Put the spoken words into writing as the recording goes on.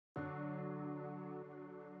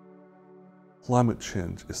Climate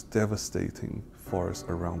change is devastating forests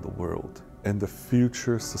around the world, and the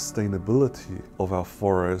future sustainability of our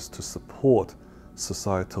forests to support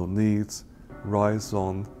societal needs relies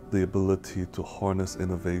on the ability to harness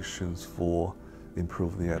innovations for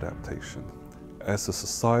improving adaptation. As a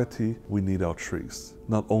society, we need our trees,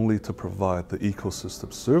 not only to provide the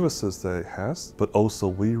ecosystem services that it has, but also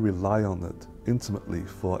we rely on it intimately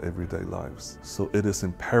for our everyday lives. So it is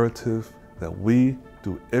imperative that we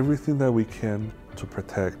do everything that we can to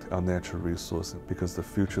protect our natural resources because the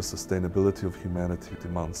future sustainability of humanity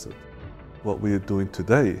demands it. What we are doing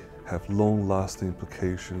today have long-lasting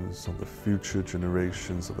implications on the future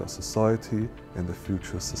generations of our society and the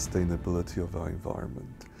future sustainability of our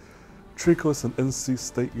environment. TreeCo is an NC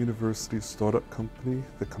State University startup company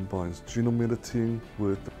that combines genome editing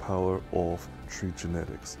with the power of tree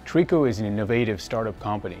genetics. TreeCo is an innovative startup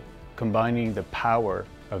company combining the power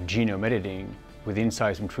of genome editing with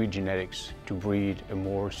insights from tree genetics to breed a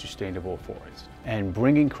more sustainable forest. And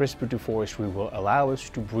bringing CRISPR to forestry will allow us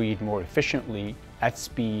to breed more efficiently, at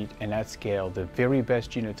speed and at scale, the very best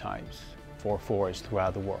genotypes for forests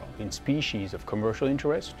throughout the world in species of commercial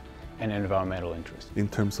interest and environmental interest. In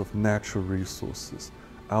terms of natural resources,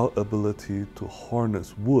 our ability to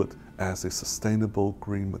harness wood as a sustainable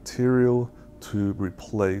green material to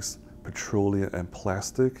replace petroleum and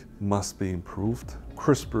plastic must be improved.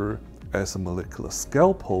 CRISPR as a molecular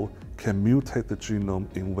scalpel can mutate the genome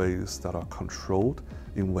in ways that are controlled,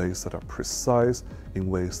 in ways that are precise, in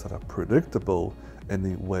ways that are predictable, and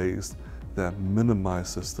in ways that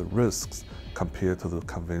minimizes the risks compared to the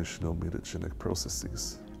conventional mutagenic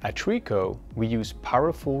processes. At TreeCo, we use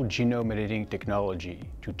powerful genome editing technology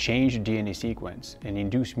to change the DNA sequence and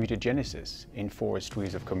induce mutagenesis in forest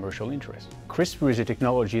trees of commercial interest. CRISPR is a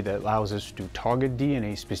technology that allows us to target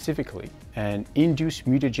DNA specifically and induce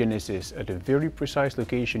mutagenesis at a very precise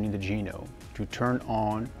location in the genome to turn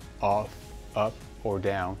on, off, up, or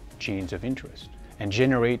down genes of interest and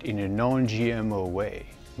generate in a non-GMO way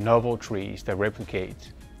novel trees that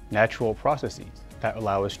replicate natural processes that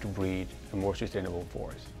allow us to breed a more sustainable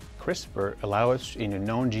forest. CRISPR allows us in a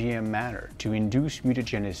non-GM manner to induce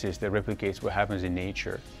mutagenesis that replicates what happens in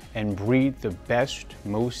nature and breed the best,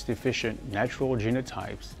 most efficient natural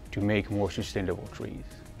genotypes to make more sustainable trees,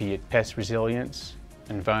 be it pest resilience,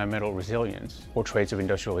 environmental resilience, or traits of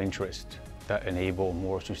industrial interest that enable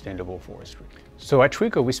more sustainable forestry. So at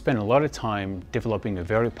TreeCo, we spend a lot of time developing a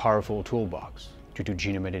very powerful toolbox to do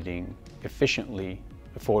genome editing efficiently,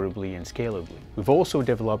 affordably, and scalably. We've also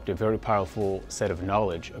developed a very powerful set of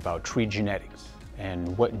knowledge about tree genetics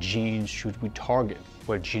and what genes should we target,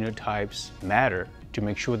 what genotypes matter to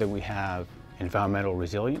make sure that we have environmental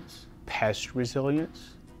resilience, pest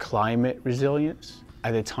resilience, climate resilience,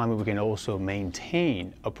 at a time where we can also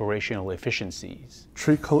maintain operational efficiencies.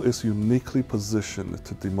 TreeCo is uniquely positioned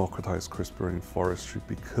to democratize CRISPR in forestry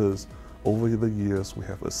because over the years we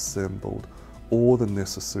have assembled all the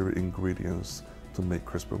necessary ingredients to make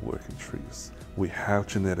CRISPR work in trees. We have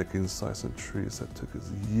genetic insights in trees that took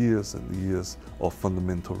us years and years of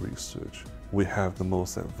fundamental research. We have the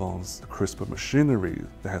most advanced CRISPR machinery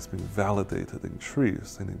that has been validated in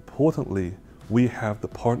trees. And importantly, we have the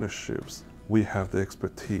partnerships, we have the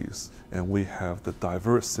expertise, and we have the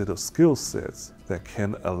diverse set of skill sets that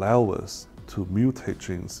can allow us to mutate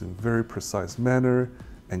genes in a very precise manner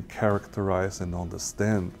and characterize and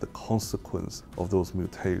understand the consequence of those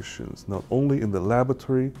mutations, not only in the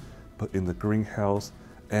laboratory, but in the greenhouse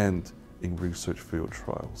and in research field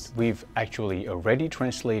trials. We've actually already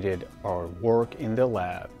translated our work in the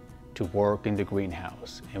lab to work in the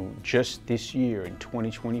greenhouse. And just this year, in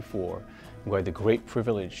 2024, we had the great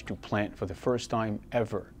privilege to plant for the first time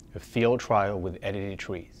ever a field trial with edited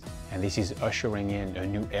trees. And this is ushering in a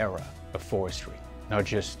new era of forestry, not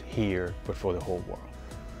just here, but for the whole world.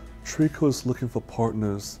 TreeCo is looking for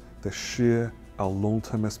partners that share our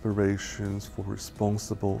long-term aspirations for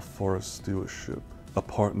responsible forest stewardship, a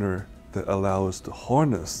partner that allows us to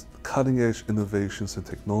harness cutting-edge innovations and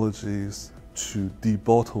technologies to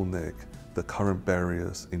debottleneck the current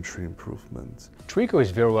barriers in tree improvement. TreeCo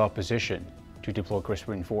is very well positioned to deploy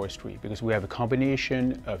CRISPR in forestry because we have a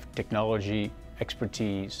combination of technology,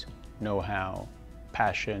 expertise, know-how,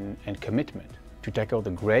 passion, and commitment to tackle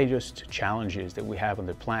the greatest challenges that we have on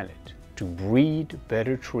the planet, to breed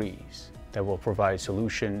better trees that will provide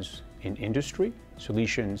solutions in industry,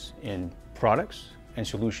 solutions in products, and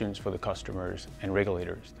solutions for the customers and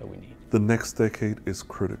regulators that we need. The next decade is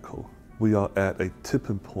critical. We are at a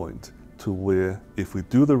tipping point to where if we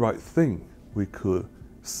do the right thing, we could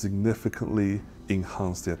significantly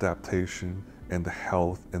enhance the adaptation and the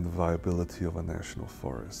health and the viability of our national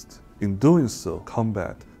forest. In doing so,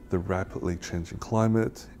 combat the rapidly changing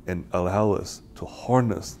climate and allow us to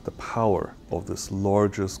harness the power of this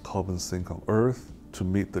largest carbon sink on Earth to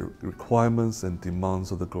meet the requirements and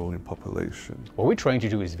demands of the growing population. What we're trying to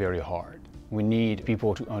do is very hard. We need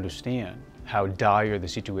people to understand how dire the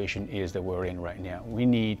situation is that we're in right now. We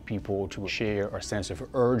need people to share a sense of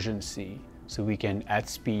urgency so we can, at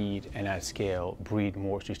speed and at scale, breed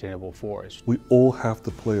more sustainable forests. We all have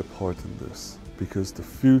to play a part in this, because the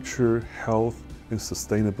future health and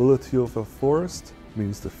sustainability of our forest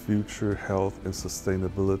means the future health and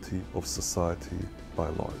sustainability of society by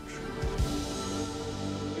large.